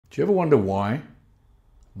Do you ever wonder why?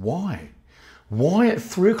 Why? Why at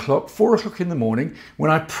 3 o'clock, 4 o'clock in the morning,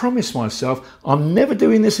 when I promised myself, I'm never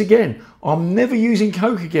doing this again. I'm never using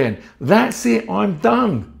Coke again. That's it, I'm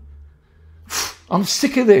done. I'm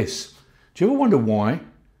sick of this. Do you ever wonder why?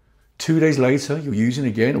 2 days later, you're using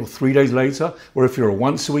again, or 3 days later, or if you're a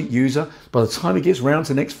once a week user, by the time it gets round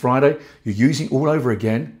to next Friday, you're using all over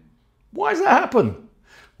again. Why does that happen?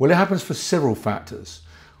 Well, it happens for several factors.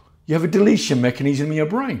 You have a deletion mechanism in your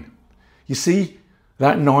brain. You see,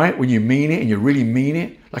 that night when you mean it and you really mean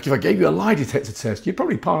it, like if I gave you a lie detector test, you'd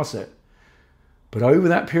probably pass it. But over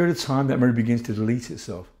that period of time, that memory begins to delete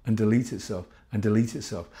itself and delete itself and delete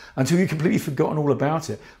itself until you've completely forgotten all about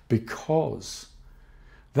it, because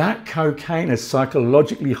that cocaine has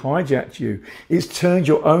psychologically hijacked you. It's turned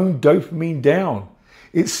your own dopamine down.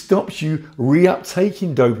 It stops you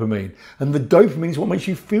reuptaking dopamine, and the dopamine is what makes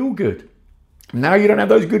you feel good. Now you don't have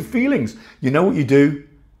those good feelings. You know what you do?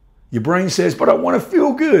 Your brain says, but I want to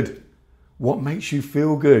feel good. What makes you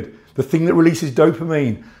feel good? The thing that releases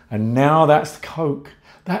dopamine. And now that's the Coke.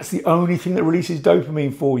 That's the only thing that releases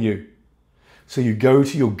dopamine for you. So you go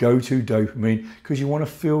to your go-to dopamine because you want to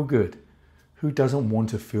feel good. Who doesn't want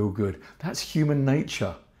to feel good? That's human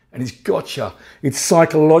nature. And it's got you. It's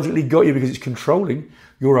psychologically got you because it's controlling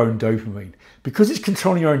your own dopamine. Because it's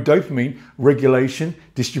controlling your own dopamine, regulation,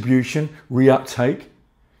 distribution, reuptake,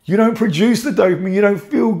 you don't produce the dopamine, you don't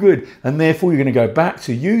feel good, and therefore you're going to go back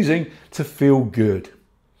to using to feel good.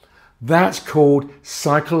 That's called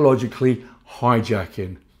psychologically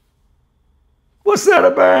hijacking. What's that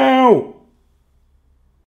about?